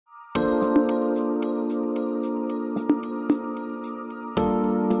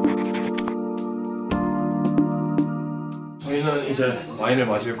저희는 이제 와인을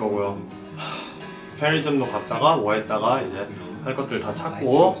마실 거고요. 편의점도 갔다가 뭐 했다가 이제 할 것들 다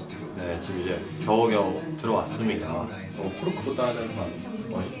찾고 네, 지금 이제 겨우겨우 들어왔습니다. 코르크로 따야 되는 거 아니야?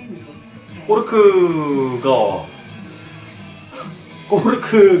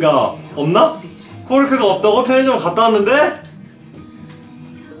 코르크가 없나? 코르크가 없다고 편의점 갔다 왔는데?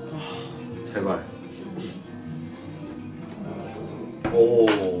 제발. 오.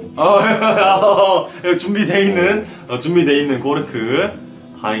 준비돼 있는 코르크.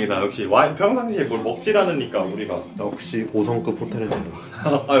 다행이다. 역시 와인 평상시에 뭘 먹질 않으니까 우리가. 역시 5성급 호텔에 산다.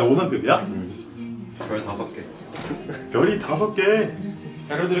 아 5성급이야? 별 5개. 별이 5개.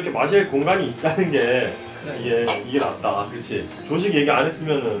 야, 그래도 이렇게 마실 공간이 있다는 게 이게 낫다. 그렇지? 조식 얘기 안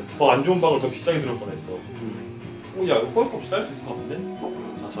했으면은 더 안 좋은 방을 더 비싸게 들을 뻔했어. 야 이거 코르크 없이 딸 수 있을 것 같은데?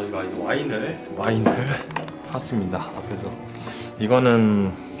 자 저희가 이제 와인을 샀습니다. 앞에서.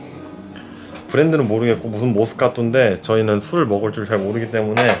 이거는 브랜드는 모르겠고 무슨 모스카토인데 저희는 술을 먹을 줄 잘 모르기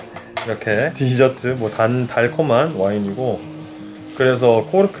때문에 이렇게 디저트 뭐 달콤한 와인이고, 그래서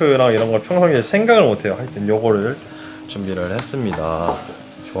코르크랑 이런 걸 평상시에 생각을 못해요. 하여튼 요거를 준비를 했습니다.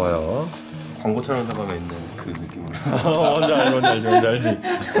 좋아요. 광고 촬영장에 있는 그 느낌. 뭔지 알지.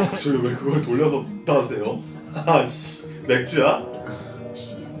 저희 왜 그걸 돌려서 따세요? 아씨 맥주야?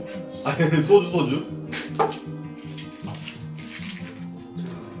 아니 소주?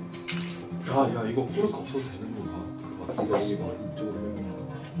 야 이거 코르크 없어도 되는 건가? 그거 여기가 이쪽으로.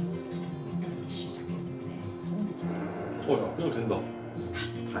 야 그냥 된다.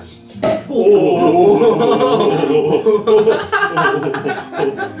 오.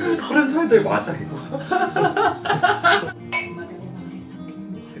 30살들 맞아 이거.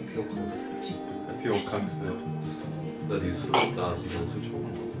 해피 호캉스. 나 네 술 먹다 이런 술 처음.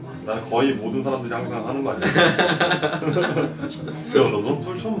 난 거의 모든 사람들이 항상 하는 거 아니야? 야, 너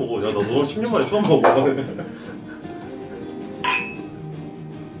술 처음 먹어. 야, 너 10년 만에 처음 먹어.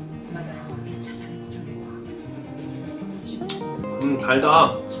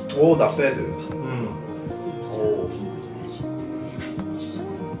 달다. 오, 나 배드.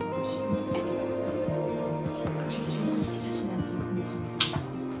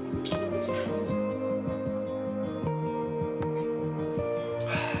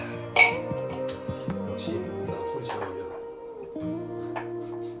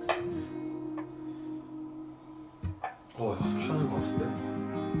 오. 야, 취하는 것 같은데?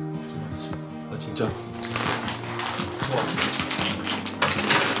 아, 진짜.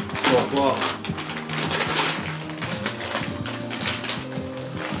 좋아.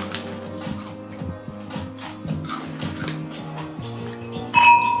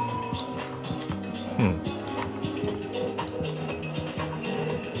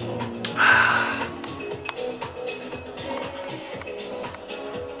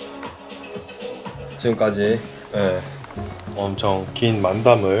 지금까지 엄청 긴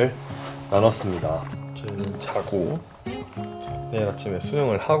만담을 나눴습니다. 저희는 자고 내일 아침에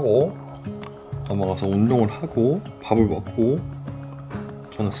수영을 하고 넘어가서 운동을 하고 밥을 먹고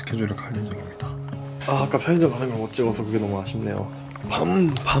저는 스케줄을 갈 예정입니다. 아까 편의점 가는 걸 못 찍어서 그게 너무 아쉽네요.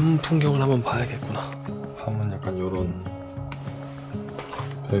 밤 풍경을 한번 봐야겠구나. 밤은 약간 요런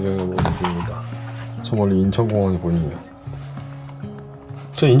배경의 모습입니다. 저 멀리 인천공항이 보이네요.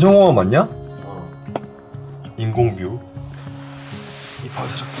 저 인천공항 맞냐? 인공뷰. 이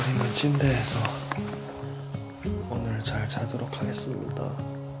바스락거리는 침대에서 오늘 잘 자도록 하겠습니다.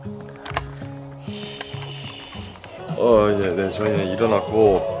 네, 저희는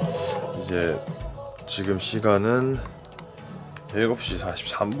일어났고 이제 지금 시간은 7시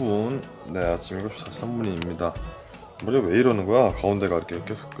 43분. 네, 아침 7시 43분입니다. 머리가 왜 이러는 거야? 가운데가 이렇게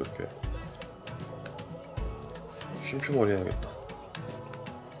계속 그렇게. 쉼표머리 해야겠다.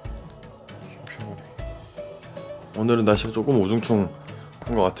 쉼표머리. 오늘은 날씨가 조금 우중충한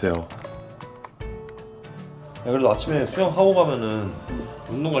것 같아요. 야, 그래도 아침에 수영하고 가면은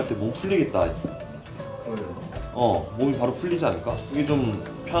운동 갈 때 몸 풀리겠다. 몸이 바로 풀리지 않을까? 그게 좀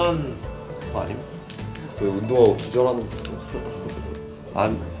편한 거 아님? 그 운동하고 기절하는 거.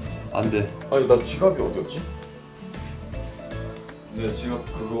 안 돼. 아니 나 지갑이 어디였지? 네, 지갑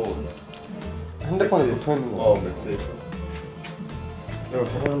그거 핸드폰에 붙어있는 거. 맥스에. 내가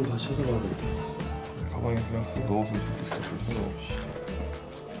가방 다시 찾아봐야겠다. 가방에 그냥 쓱 넣어볼 수도 있어. 볼 수는 없이.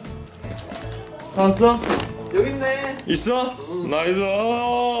 나왔어? 여기 있네. 있어? 나이스!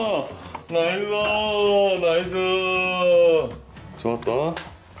 좋았다.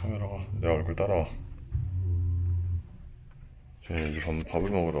 카메라가 내 얼굴 따라와. 저희 이제 밥을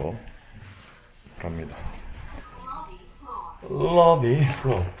먹으러 갑니다. 러비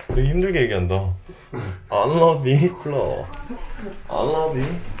플러. 되게 힘들게 얘기한다. 러비 플러. 러비.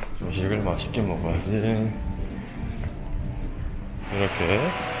 음식을 맛있게 먹어야지. 이렇게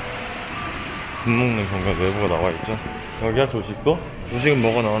밥 먹는 공간 내부가 나와있죠. 여기야 조식도? 조식은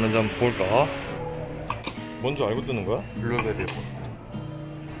뭐가 나왔는지 한번 볼까? 뭔지 알고 뜨는 거야? 블루베리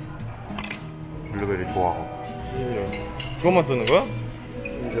좋아하고. 그것만 뜨는 거야?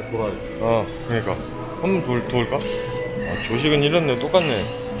 이제 돌아야 그러니까 한번 도울까? 조식은 이렇네.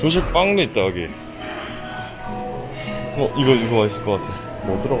 똑같네. 조식 빵도 있다 여기. 이거 맛있을 것 같아.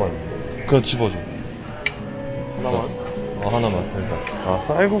 뭐 들어가 있는데? 그냥 집어줘. 하나만? 하나만 일단.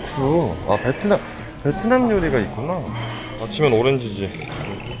 쌀국수. 베트남 요리가 있구나. 아침엔 오렌지지.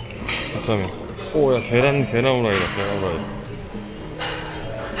 그다음에 야 계란 후라이다. 계란 후라이.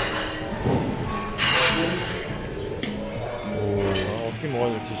 어떻게 먹어야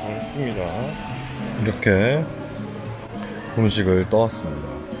될지 정했습니다. 이렇게 음식을 떠왔습니다.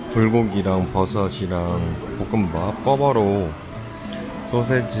 불고기랑 버섯이랑 볶음밥, 꿔바로,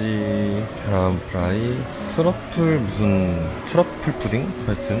 소세지, 계란 프라이, 트러플 푸딩?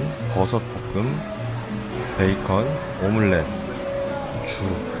 하여튼 버섯 볶음, 베이컨, 오믈렛,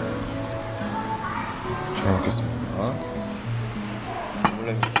 잘 먹겠습니다.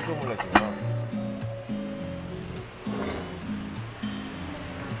 오믈렛은 치즈 오믈렛이구나.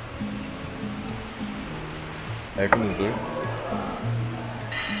 에그 누들.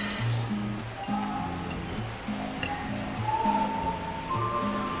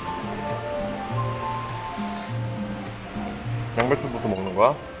 양배추부터 먹는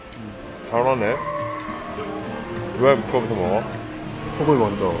거야? 잘하네. 왜 그거부터 먹어? 속을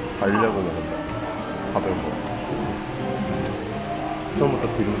먼저 알려고 먹는다. 가벼운 거.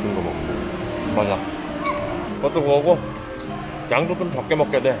 처음부터 기름 뜬 거 먹는다. 맞아. 그것도 그거고 양도 좀 적게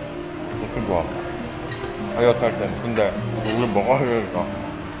먹게 돼. 그것도 좋아. 다이어트 할 때. 근데 우리 먹어야 되니까.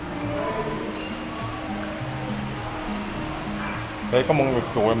 베이컨 먹는 거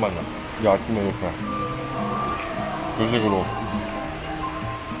진짜 오랜만이야. 이 아침에 이렇게 조식으로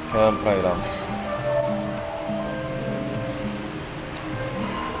계란 프라이랑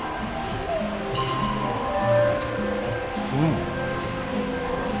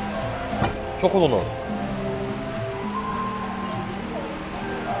초코도넛.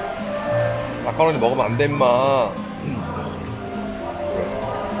 마카로니 먹으면 안 돼 임마.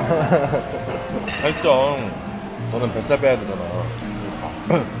 살짝 너는 뱃살 빼야 되잖아.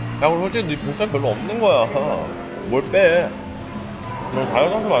 야 그럼 솔직히 네 뱃살 별로 없는 거야. 뭘 빼? 너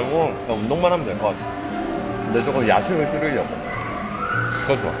다이어트 하지 말고 그냥 운동만 하면 될 것 같아. 근데 저거 야식을 줄이려고.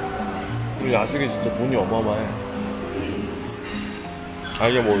 그거 좋아. 우리 야식이 진짜 돈이 어마어마해.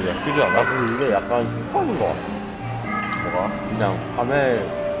 이게 모르겠어. 그지 않아? 근데 이게 약간 습관인 것 같아. 뭐가? 그냥 밤에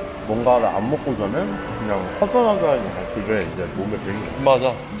뭔가를 안 먹고 자면 그냥 허전하게 하니까 그게 이제 몸에 배는 거야.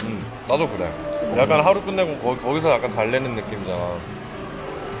 맞아. 나도 그래. 약간 하루 끝내고 거기서 약간 달래는 느낌이잖아.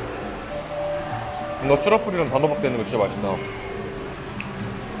 너 트러플이랑 단호박 되는 거 진짜 맛있다.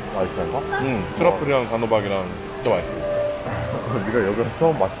 맛있어서? 트러플이랑 단호박이랑 진짜 맛있어. 네가 여기서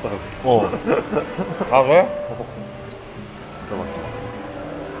처음 맛있다고. 아 그래? 진짜 맛있어.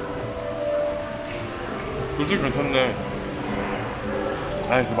 조식 괜찮네.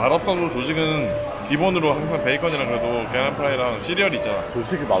 아니 그 맛없던 조식은 기본으로 항상 베이컨이랑 그래도 계란 프라이랑 시리얼이 있잖아.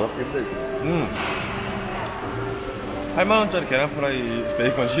 조식이 맛없기 힘들지. 8만원짜리 계란 프라이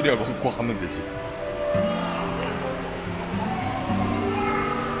베이컨 시리얼 먹고 가면 되지.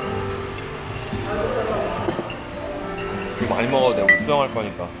 이거 많이 먹어도 돼. 우리 수영할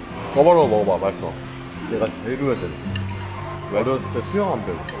거니까. 거바로 먹어봐. 맛있어. 내가 제일 후회돼. 어렸을 때 수영 안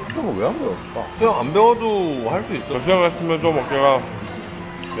배웠어. 수영을 왜 안 배웠을까? 수영 안 배워도 할 수 있어. 수영 했으면 좀 어깨가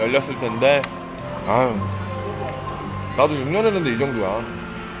열렸을 텐데. 아유, 나도 6년 했는데 이 정도야.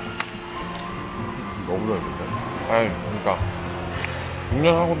 너무 넓은데? 아유, 그러니까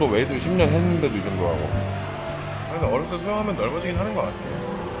 6년 하고도 웨이트 10년 했는데도 이 정도라고. 근데 어렸을 때 수영하면 넓어지긴 하는 것 같아.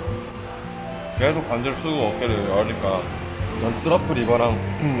 계속 관절 쓰고 어깨를 열으니까. 난 트러플 이거랑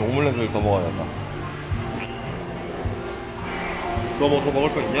오믈렛을 더 먹어야겠다. 너 뭐 더 먹을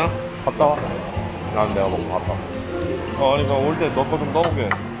거 있냐? 갔다 와. 난 내가 먹고 갔다. 그러니까 올 때 너 거 좀 떠오게.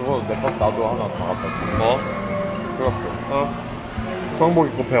 그거 내 것 나도 하나 다 갖다 줘. 뭐? 그렇게. 수영복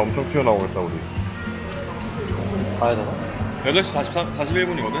입고 배 엄청 튀어나오고 있다 우리. 가야 되나? 8시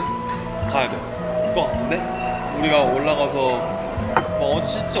 41분이거든? 가야 돼. 또 같은데? 우리가 올라가서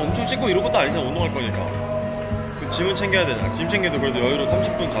진짜 엄청 찍고 이런 것도 아니잖아. 운동할 거니까. 그 짐은 챙겨야 되잖아. 짐 챙겨도 그래도 여유로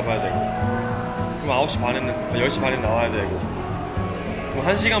 30분 잡아야 되고. 그럼 9시 반에는 10시 반에 나와야 되고. 그럼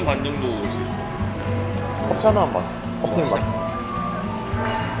 1시간 반 정도 올 수 있어. 커피 하나만 봤어. 커피는 맛있어.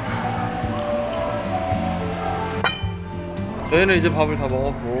 저희는 이제 밥을 다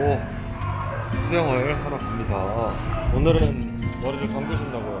먹었고 수영을 하러 갑니다. 오늘은 머리를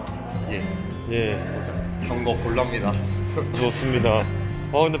감으신다고요? 예. 예. 경거 볼랍니다. 좋습니다.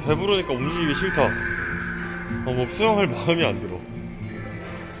 근데 배부르니까 움직이기 싫다. 뭐 수영할 마음이 안 들어.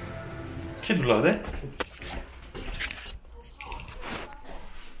 키 눌러야 돼?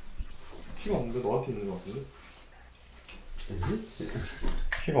 키가 없는데 너한테 있는 것 같은데?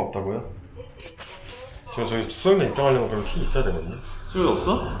 키가 없다고요? 제가 저기 수영장 입장하려면 그럼 키 있어야 되거든요? 수영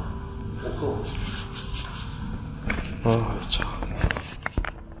없어? 없어. 참.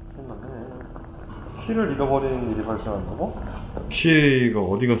 키를 잃어버리는 일이 발생한다고? 키가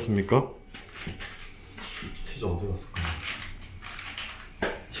어디 갔습니까? 진짜 어디 갔을까?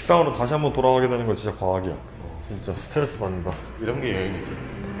 식당으로 다시 한번 돌아가게 되는 거 진짜 과학이야. 진짜 스트레스 받는다. 이런 게 여행이지.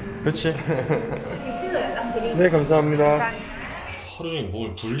 그치? 네, 감사합니다. 하루 종일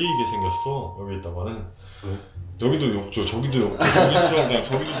뭘 불리게 생겼어. 여기 있다가는. 왜? 여기도 욕조, 저기도 욕조, 저기도 수영장,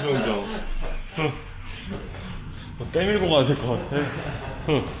 저기도 수영장. 때밀고 가야 될 것 같아.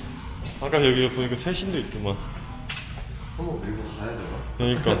 아까 여기 보니까 새신도 있더만. 한번 밀고 가야 되나?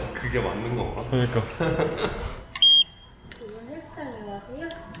 그러니까. 그게 맞는 건가? 그러니까. 이건 헬스장에 가세요?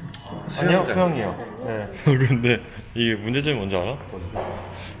 아니요, 수영이요. 네. 근데 이게 문제점이 뭔지 알아?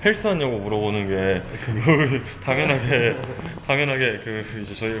 헬스 하냐고 물어보는 게 당연하게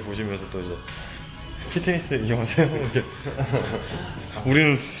이제 저희를 보시면서 또 이제 피트니스 이용하세요?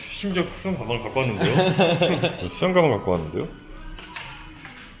 우리는 심지어 수영 가방을 갖고 왔는데요? 수영 가방 갖고 왔는데요?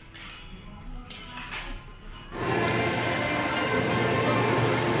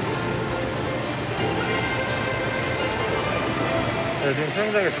 네, 지금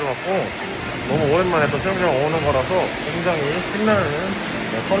수영장에 들어갔고 너무 오랜만에 또 수영장 오는 거라서 굉장히 신나는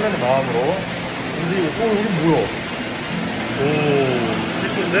설레는 마음으로 움직이고 여기 뭐야? 오,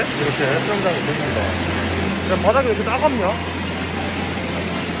 실수인데? 이렇게 수영장이 보입니다. 야, 바닥이 왜 이렇게 따갑냐?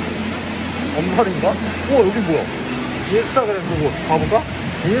 엄살인가? 우와, 여기 뭐야? 인스타그램 그곳 가볼까?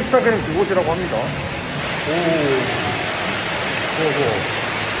 인스타그램 그곳이라고 합니다. 오, 뭐야.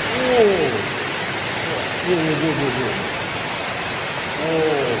 오.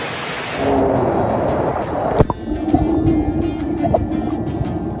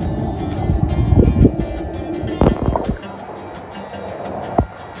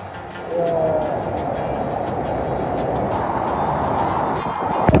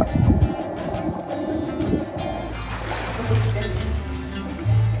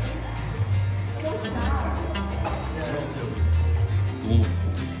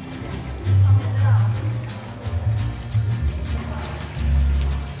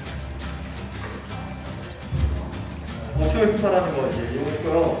 스파라는 거 이제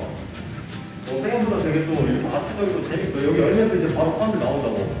이용했고요. 생각보다 되게 또 이렇게 아트적이고 재밌어요. 여기 열면 또 이제 바로 사람들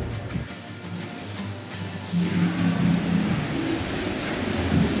나온다고.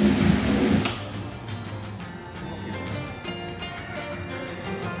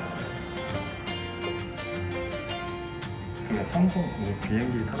 항공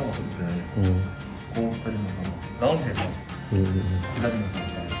비행기 타러 갔을 때 고급까지만 가고 라운지에서 기다리면서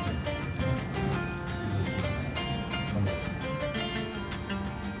있어요.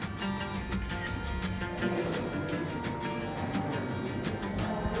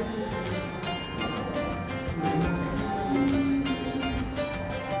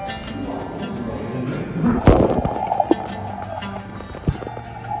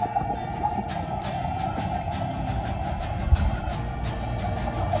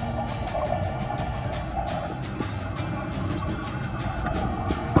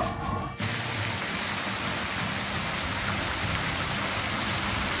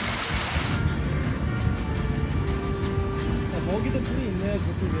 저기도 불이 있네,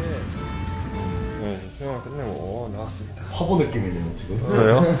 저쪽에. 네, 수영을 끝내고 나왔습니다. 화보 느낌이네요, 지금.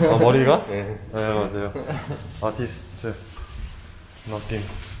 그래요? 아, 머리가? 네. 네, 맞아요. 아티스트 느낌.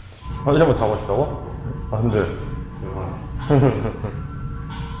 사진 한번 잡아주자고? 안 돼.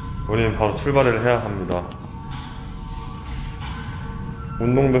 우리는 바로 출발을 해야 합니다.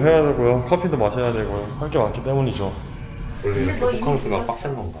 운동도 해야 되고요. 커피도 마셔야 되고요. 할 게 많기 때문이죠. 원래 이렇게 호캉스가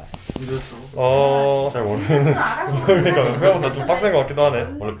빡센 건가요? 잘 모르겠는. 그러니까 생각보다 좀 빡센 것 같기도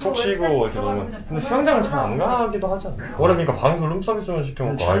하네. 원래 푹 쉬고 이렇게 놀면. 근데 수영장은 잘 안 가기도 하지 않나? 원래 그러니까 방에서 룸서비스만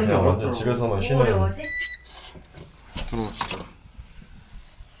시켜먹고 아예 완전 집에서만 쉬는. 들어오시죠.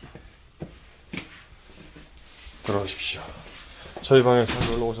 들어오십시오. 저희 방에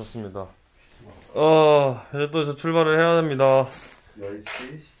잘 놀러 오셨습니다. 이제 또 출발을 해야 됩니다.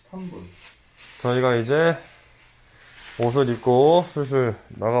 10시 13분. 저희가 이제 옷을 입고 슬슬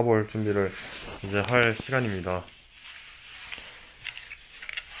나가볼 준비를 이제 할 시간입니다.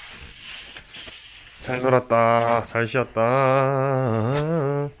 잘 놀았다, 잘 쉬었다.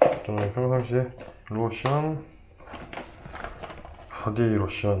 저는 평상시에 로션, 바디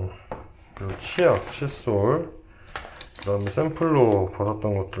로션, 그리고 치약, 칫솔, 그 다음에 샘플로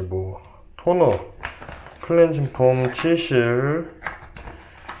받았던 것들 뭐 토너, 클렌징 폼, 치실,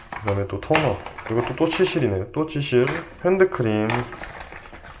 그 다음에 또 토너, 이것도 또 치실이네요. 또 치실, 핸드크림, 그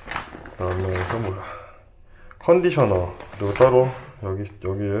다음에 이거 뭐야, 컨디셔너, 그리고 따로 여기에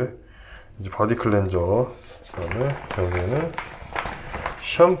이제 바디 클렌저, 그 다음에 여기에는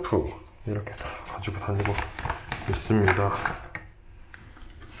샴푸, 이렇게 다 가지고 다니고 있습니다.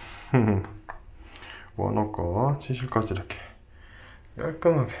 원호 거 치실까지 이렇게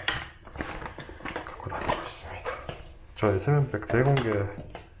깔끔하게 갖고 다니고 있습니다. 저의 세면백 대공개.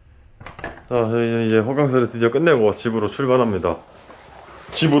 자, 저희는 이제 호캉스를 드디어 끝내고 집으로 출발합니다.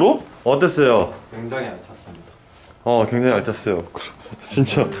 집으로? 어땠어요? 굉장히 알찼습니다. 굉장히 알찼어요.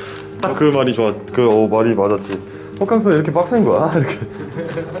 진짜 딱 그 말이 좋아. 말이 맞았지. 호캉스는 이렇게 빡센 거야. 이렇게.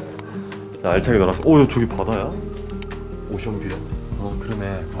 자, 알차게 놀았어. 오, 저기 바다야? 오션뷰야?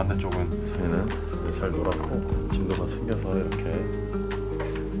 그러네. 반대쪽은. 저희는 잘 놀았고 짐도 다 챙겨서 이렇게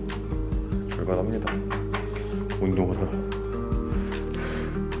출발합니다. 운동을 하러.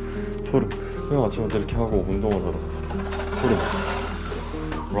 소름. 수영 아침부터 이렇게 하고 운동을 하러. 소름.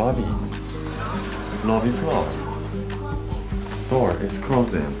 러비 플러스. Door is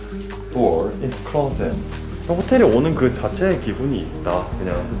closing. Door is closing. 호텔에 오는 그 자체의 기분이 있다.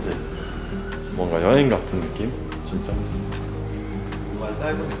 그냥 그치? 뭔가 여행 같은 느낌? 진짜. 정말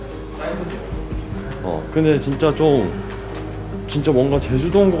짧은 여행. 근데 진짜 진짜 뭔가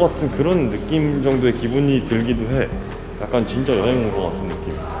제주도 온 것 같은 그런 느낌 정도의 기분이 들기도 해. 약간 진짜 여행 온 것 같은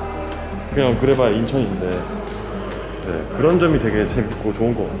느낌. 그냥 그래봐야 인천인데. 네, 그런 점이 되게 재밌고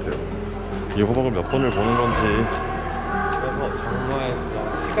좋은 것 같아요. 이 호박을 몇 번을 보는 건지. 그래서 정말 그냥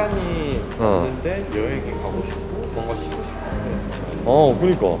시간이 없는데 여행이 가고 싶고 뭔가 쉬고 싶은데.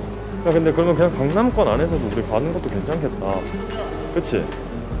 그니까. 야, 근데 그러면 그냥 강남권 안에서도 우리 가는 것도 괜찮겠다. 그치?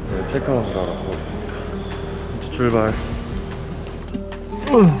 네, 체크아웃을 하러 가고 있습니다. 진짜 출발.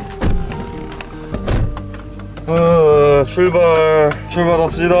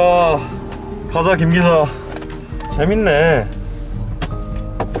 출발합시다. 가자, 김기사. 재밌네.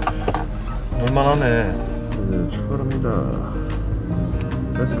 얼만하네. 네, 출발합니다.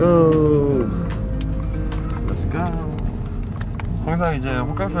 Let's go. Let's go. 항상 이제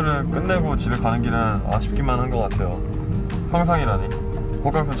호캉스를 끝내고 집에 가는 길은 아쉽기만 한 것 같아요. 항상이라니.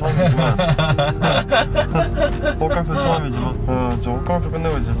 호캉스 처음이지만 저 호캉스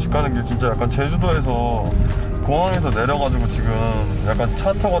끝내고 이제 집 가는 길 진짜 약간 제주도에서 공항에서 내려가지고 지금 약간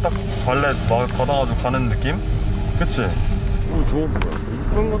차 타고 딱 발렛 받아가지고 가는 느낌? 그치?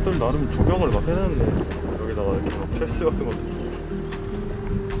 이런 것들 나름 조경을 막 해놨네. 여기다가 이렇게 막 체스 같은 것도 주고.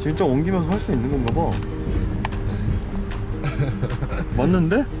 진짜 옮기면서 할 수 있는 건가 봐.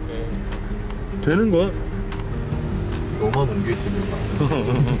 맞는데? 네. 되는 거야? 너만 옮길 수 있는 거 아니야?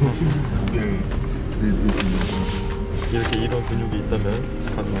 이렇게 이런 근육이 있다면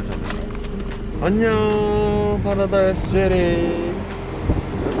가능하잖아. 안녕, 파라다이스시티.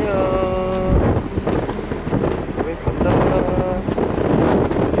 안녕. 우리 간다.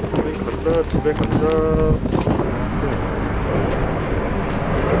 집에 간다.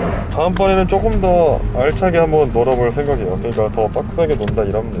 다음번에는 조금 더 알차게 한번 놀아볼 생각이에요. 그러니까 더 빡세게 논다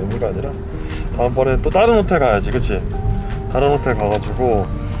이런 의미가 아니라 다음번에는 또 다른 호텔 가야지, 그치? 다른 호텔 가가지고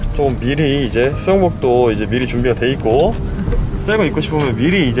좀 미리 이제 수영복도 이제 미리 준비가 돼 있고 새 거 입고 싶으면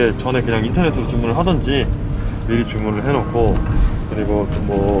미리 이제 전에 그냥 인터넷으로 주문을 하던지 미리 주문을 해놓고, 그리고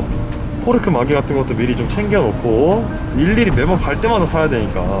뭐 코르크 마개 같은 것도 미리 좀 챙겨놓고 일일이 매번 갈 때마다 사야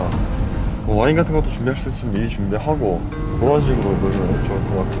되니까 뭐 와인 같은 것도 준비할 수 있으면 미리 준비하고 그런 식으로 놀면 좋을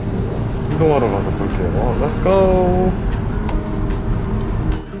것 같습니다. 운동하러 가서 볼게요. Let's go!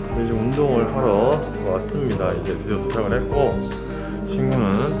 이제 운동을 하러 왔습니다. 이제 드디어 도착을 했고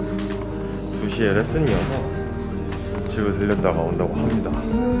친구는 2시에 레슨이어서 집을 들렸다가 온다고 합니다.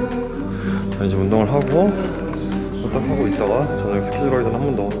 자, 이제 운동을 하고 딱 하고 있다가 저녁 스케줄 가기 전에 한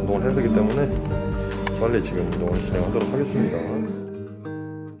번 더 운동을 해야 되기 때문에 빨리 지금 운동을 진행하도록 하겠습니다.